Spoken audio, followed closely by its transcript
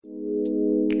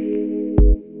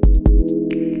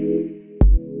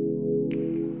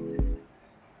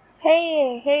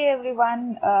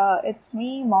everyone, it's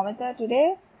me, Momita,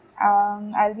 today.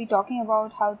 I'll be talking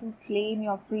about how to claim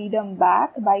your freedom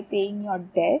back by paying your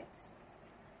debts.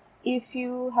 If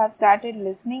you have started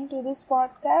listening to this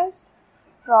podcast,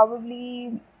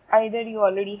 probably either you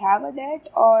already have a debt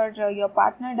or your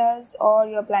partner does or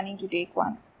you're planning to take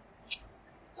one.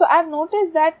 So I've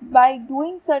noticed that by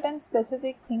doing certain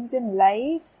specific things in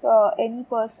life, any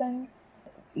person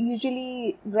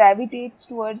usually gravitates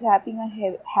towards having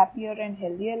a happier and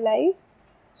healthier life.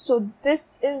 So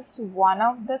this is one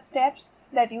of the steps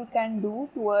that you can do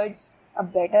towards a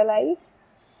better life.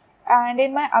 And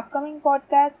in my upcoming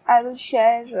podcasts, I will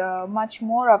share much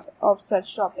more of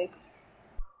such topics.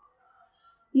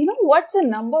 You know what's the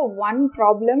number one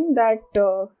problem that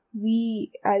we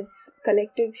as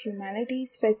collective humanity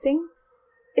is facing?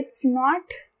 It's not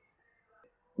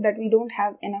that we don't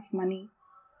have enough money.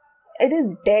 It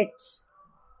is debts.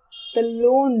 The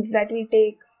loans that we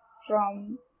take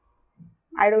from,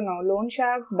 loan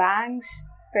sharks, banks,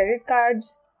 credit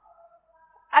cards.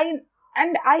 I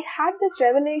had this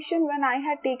revelation when I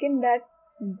had taken that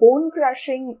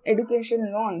bone-crushing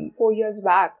education loan 4 years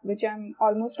back, which I'm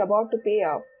almost about to pay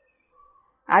off.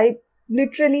 I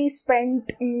literally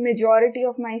spent majority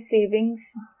of my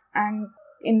savings and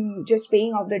in just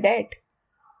paying off the debt.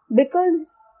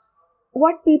 Because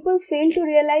what people fail to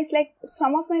realize, like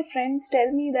some of my friends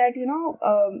tell me that,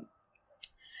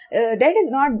 debt is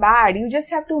not bad. You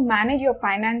just have to manage your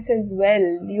finances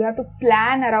well. You have to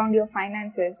plan around your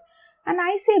finances. And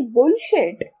I say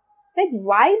bullshit. Like,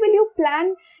 why will you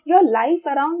plan your life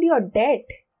around your debt?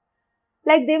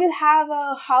 Like, they will have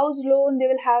a house loan, they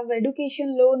will have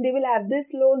education loan, they will have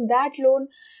this loan, that loan,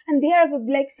 and they are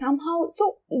like somehow.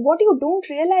 So what you don't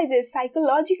realize is,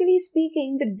 psychologically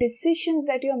speaking, the decisions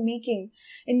that you're making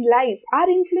in life are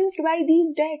influenced by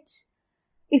these debts.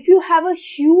 If you have a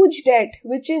huge debt,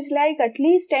 which is like at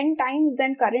least 10 times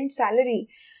than current salary,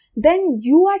 then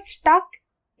you are stuck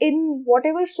in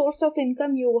whatever source of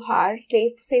income you are,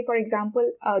 say for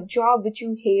example, a job which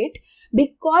you hate,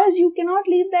 because you cannot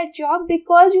leave that job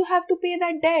because you have to pay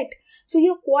that debt. So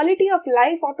your quality of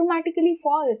life automatically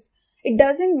falls. It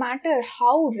doesn't matter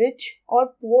how rich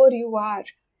or poor you are.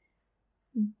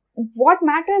 What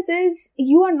matters is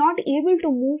you are not able to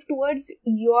move towards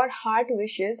your heart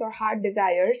wishes or heart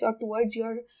desires or towards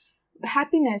your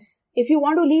happiness. If you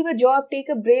want to leave a job, take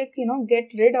a break, get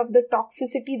rid of the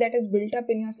toxicity that is built up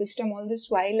in your system all this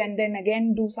while and then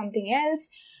again do something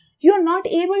else. You're not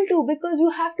able to because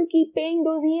you have to keep paying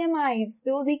those EMIs,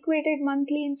 those equated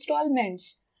monthly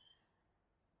installments.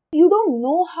 You don't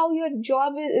know how your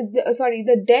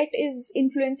the debt is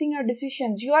influencing your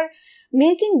decisions. You are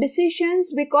making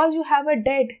decisions because you have a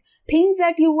debt. Things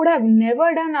that you would have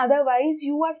never done otherwise,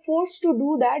 you are forced to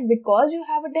do that because you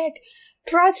have a debt.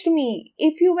 Trust me,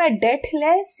 if you were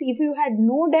debtless, if you had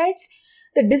no debts,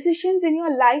 the decisions in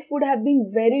your life would have been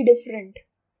very different.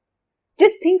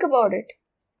 Just think about it.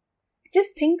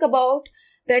 Just think about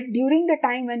that during the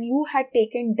time when you had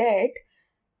taken debt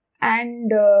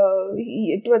and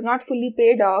it was not fully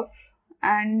paid off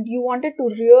and you wanted to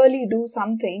really do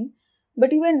something,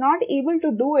 but you were not able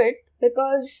to do it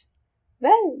because,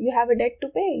 well, you have a debt to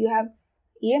pay. You have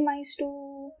EMIs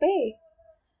to pay.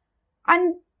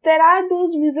 And there are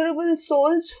those miserable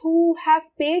souls who have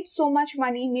paid so much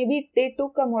money. Maybe they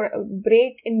took a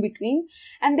break in between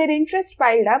and their interest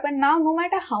piled up, and now no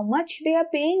matter how much they are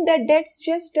paying, that debt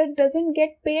doesn't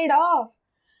get paid off.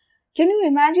 Can you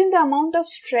imagine the amount of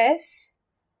stress?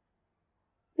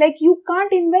 Like, you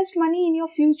can't invest money in your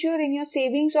future, in your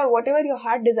savings or whatever your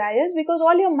heart desires because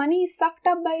all your money is sucked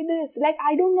up by this. Like,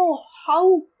 I don't know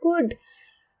how could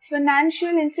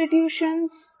financial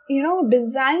institutions,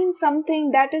 design something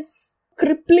that is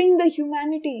crippling the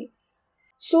humanity.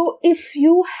 So if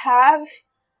you have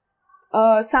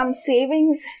some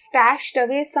savings stashed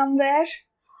away somewhere,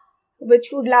 which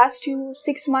would last you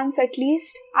 6 months at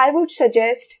least, I would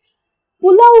suggest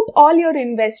pull out all your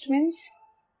investments,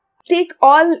 take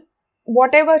all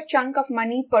whatever chunk of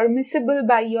money permissible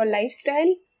by your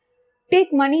lifestyle,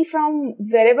 take money from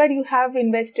wherever you have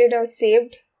invested or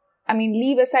saved.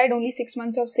 Leave aside only 6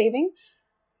 months of saving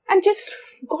and just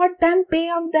goddamn pay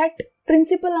off that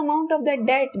principal amount of that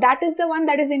debt. That is the one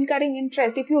that is incurring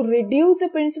interest. If you reduce the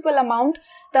principal amount,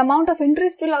 the amount of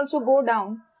interest will also go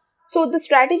down. So the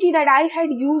strategy that I had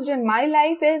used in my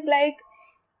life is like,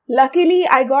 luckily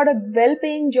I got a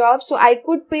well-paying job, so I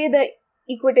could pay the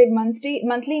equated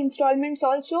monthly installments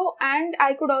also, and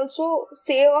I could also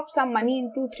save up some money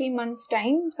in 2-3 months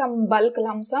time, some bulk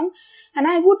lump sum, and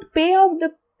I would pay off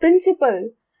the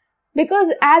principal.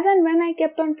 Because as and when I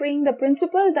kept on paying the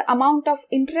principal, the amount of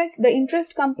interest, the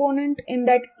interest component in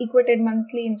that equated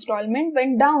monthly installment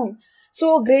went down.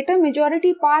 So a greater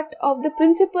majority part of the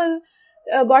principal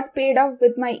got paid off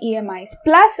with my EMIs.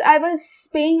 Plus, I was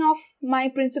paying off my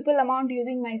principal amount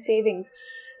using my savings.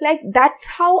 Like, that's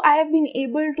how I have been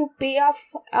able to pay off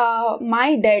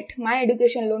my debt, my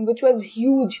education loan, which was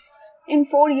huge, in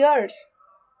 4 years.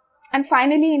 And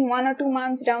finally, in 1 or 2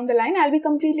 months down the line, I'll be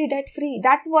completely debt free.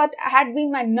 That what had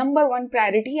been my number one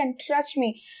priority. And trust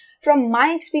me, from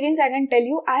my experience, I can tell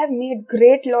you, I have made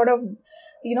great lot of,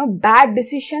 bad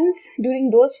decisions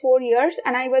during those 4 years.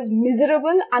 And I was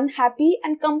miserable, unhappy,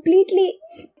 and completely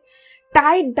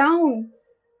tied down.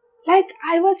 Like,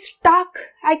 I was stuck.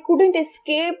 I couldn't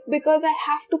escape because I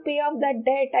have to pay off that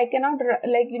debt. I cannot,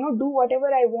 do whatever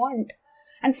I want.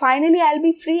 And finally, I'll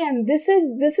be free. And this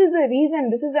is the reason.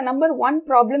 This is the number one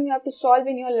problem you have to solve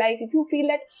in your life. If you feel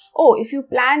that, if you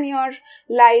plan your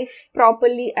life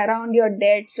properly around your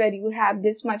debts, where you have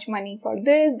this much money for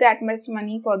this, that much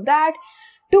money for that,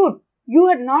 dude, you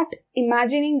are not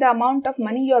imagining the amount of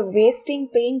money you're wasting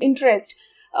paying interest.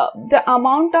 The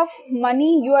amount of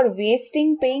money you are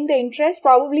wasting paying the interest,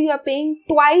 probably you are paying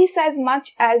twice as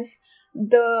much as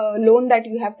the loan that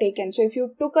you have taken. So if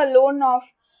you took a loan of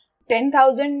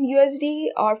 10,000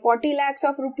 USD or 40 lakhs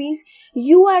of rupees,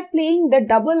 you are paying the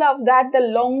double of that the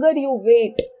longer you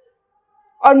wait,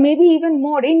 or maybe even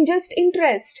more in just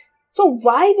interest. So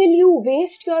why will you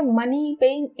waste your money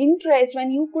paying interest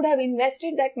when you could have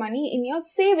invested that money in your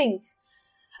savings?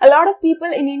 A lot of people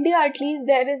in India, at least,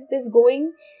 there is this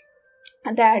going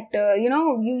that,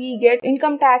 you get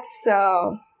income tax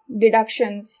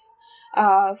deductions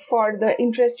for the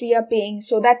interest we are paying.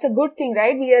 So that's a good thing,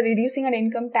 right? We are reducing an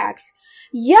income tax.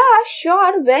 Yeah,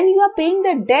 sure. When you are paying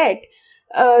the debt,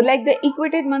 like the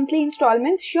equated monthly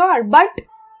installments, sure. But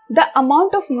the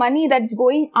amount of money that's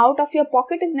going out of your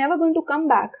pocket is never going to come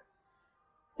back.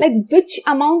 Like, which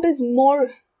amount is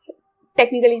more,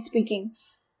 technically speaking?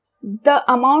 The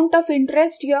amount of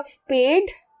interest you have paid,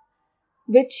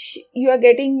 which you are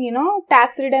getting,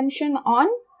 tax redemption on,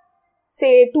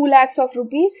 say 2 lakhs of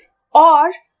rupees,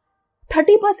 or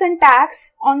 30%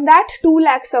 tax on that 2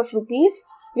 lakhs of rupees,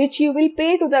 which you will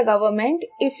pay to the government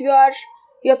if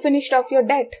you're finished off your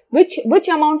debt. Which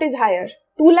amount is higher?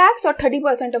 2 lakhs or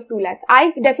 30% of 2 lakhs?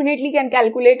 I definitely can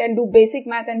calculate and do basic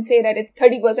math and say that it's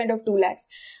 30% of 2 lakhs.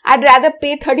 I'd rather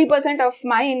pay 30% of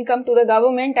my income to the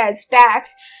government as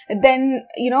tax than,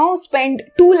 spend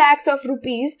 2 lakhs of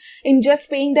rupees in just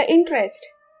paying the interest.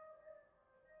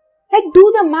 Like,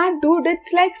 do the math, dude.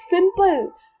 It's like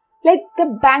simple. Like,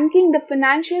 the banking, the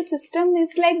financial system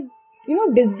is like,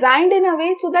 designed in a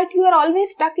way so that you are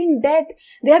always stuck in debt.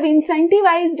 They have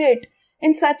incentivized it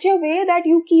in such a way that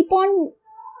you keep on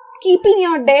keeping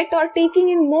your debt or taking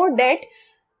in more debt.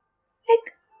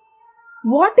 Like,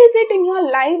 what is it in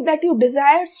your life that you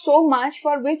desire so much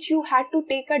for which you had to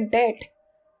take a debt?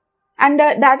 And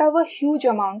that of a huge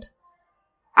amount.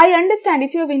 I understand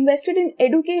if you have invested in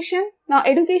education. Now,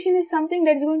 education is something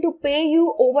that is going to pay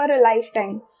you over a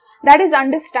lifetime. That is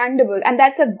understandable, and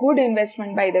that's a good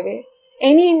investment, by the way.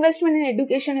 Any investment in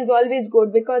education is always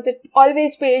good because it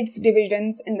always pays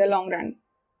dividends in the long run.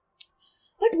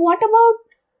 But what about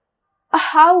a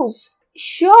house?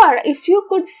 Sure, if you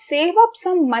could save up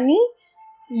some money,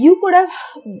 you could have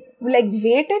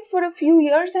waited for a few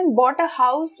years and bought a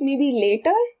house maybe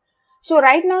later. So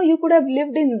right now you could have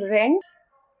lived in rent.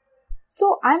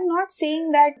 So I'm not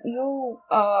saying that you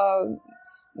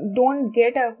don't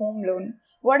get a home loan.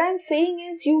 What I'm saying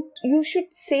is you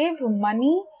should save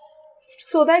money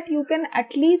so that you can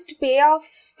at least pay off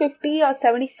 50 or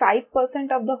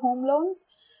 75% of the home loans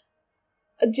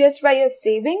just by your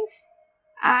savings,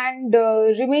 and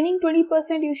remaining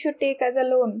 20% you should take as a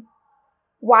loan.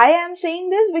 Why I'm saying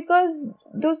this? Because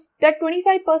that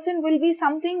 25% will be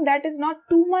something that is not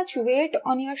too much weight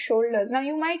on your shoulders. Now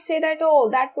you might say that,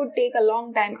 that would take a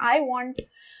long time. I want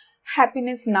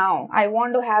happiness now. I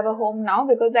want to have a home now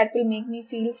because that will make me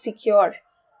feel secure.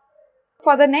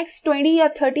 For the next 20 or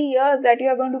 30 years that you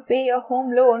are going to pay your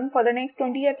home loan, for the next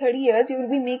 20 or 30 years, you will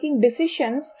be making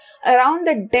decisions around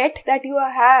the debt that you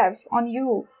have on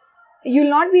you. You'll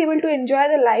not be able to enjoy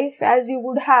the life as you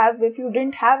would have if you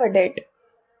didn't have a debt.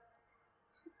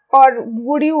 Or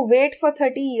would you wait for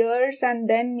 30 years and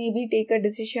then maybe take a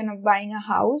decision of buying a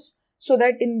house so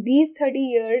that in these 30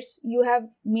 years you have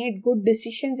made good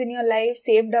decisions in your life,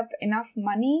 saved up enough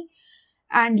money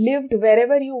and lived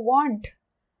wherever you want?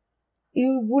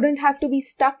 You wouldn't have to be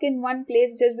stuck in one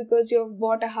place just because you have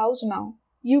bought a house now.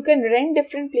 You can rent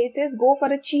different places, go for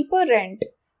a cheaper rent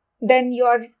than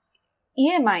your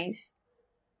EMIs.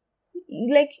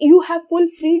 Like, you have full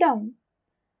freedom.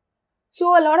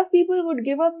 So a lot of people would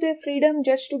give up their freedom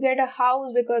just to get a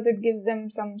house because it gives them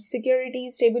some security,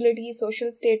 stability,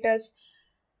 social status.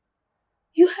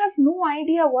 You have no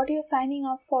idea what you're signing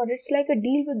up for. It's like a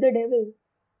deal with the devil.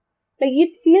 Like,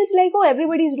 it feels like, oh,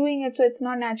 everybody's doing it, so it's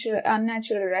not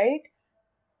unnatural, right?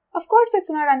 Of course it's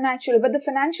not unnatural, but the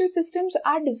financial systems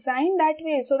are designed that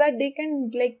way so that they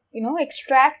can,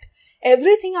 extract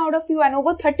everything out of you, and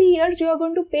over 30 years you are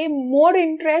going to pay more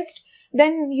interest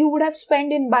than you would have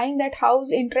spent in buying that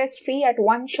house interest free at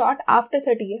one shot after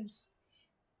 30 years.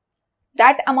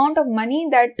 That amount of money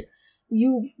that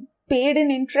you've paid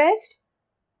in interest,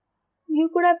 you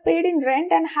could have paid in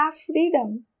rent and have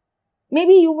freedom.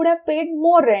 Maybe you would have paid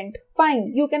more rent.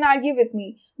 Fine, you can argue with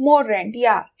me. More rent,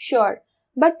 yeah, sure.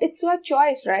 But it's your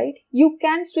choice, right? You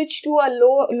can switch to a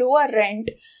lower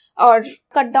rent or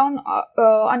cut down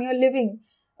on your living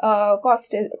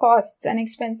costs and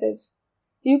expenses.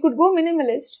 You could go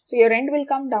minimalist, so your rent will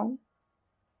come down.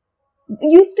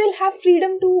 You still have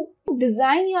freedom to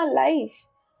design your life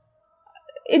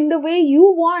in the way you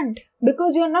want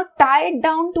because you're not tied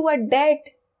down to a debt.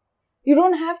 You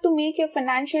don't have to make your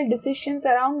financial decisions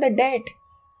around the debt.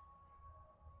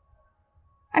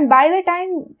 And by the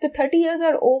time the 30 years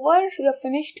are over, you're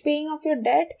finished paying off your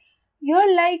debt,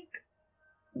 you're like,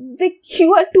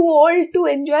 you are too old to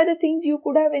enjoy the things you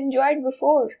could have enjoyed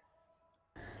before.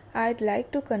 I'd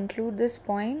like to conclude this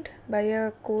point by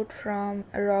a quote from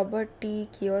Robert T.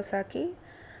 Kiyosaki,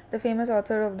 the famous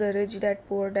author of the Rich Dad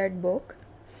Poor Dad book.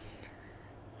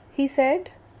 He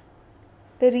said,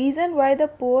 "The reason why the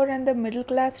poor and the middle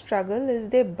class struggle is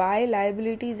they buy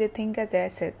liabilities they think as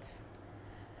assets.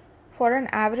 For an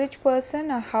average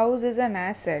person, a house is an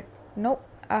asset. No,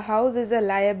 a house is a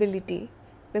liability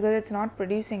because it's not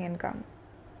producing income."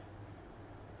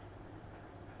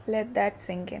 Let that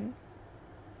sink in.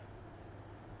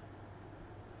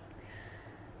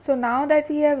 So now that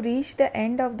we have reached the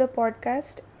end of the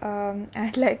podcast,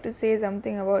 I'd like to say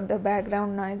something about the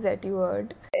background noise that you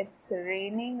heard. It's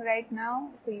raining right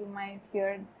now, so you might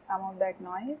hear some of that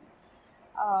noise.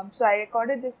 So I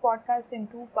recorded this podcast in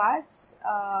 2 parts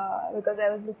because I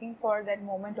was looking for that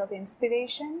moment of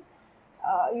inspiration.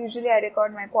 Usually I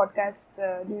record my podcasts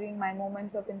during my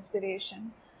moments of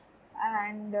inspiration.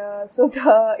 And so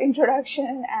the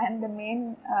introduction and the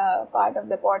main part of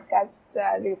the podcasts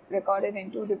are recorded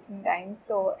in 2 different times.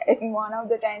 So in one of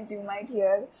the times you might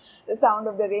hear the sound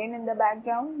of the rain in the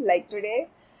background, like today.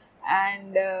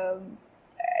 And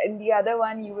in the other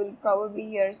one you will probably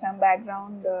hear some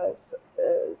background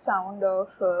sound of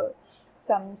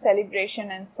some celebration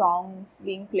and songs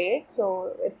being played.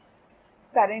 So it's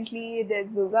currently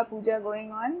there's Durga Puja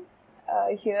going on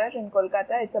here in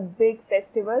Kolkata. It's a big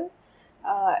festival.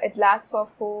 It lasts for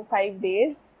 4-5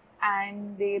 days,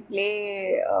 and they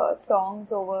play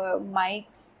songs over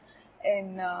mics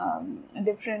in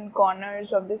different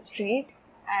corners of the street,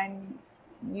 and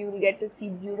you will get to see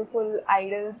beautiful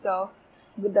idols of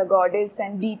the goddess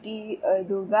and deity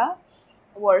Durga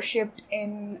worshipped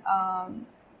in a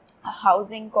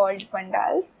housing called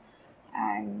pandals,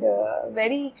 and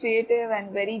very creative and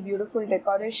very beautiful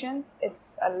decorations.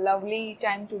 It's a lovely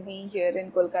time to be here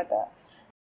in Kolkata.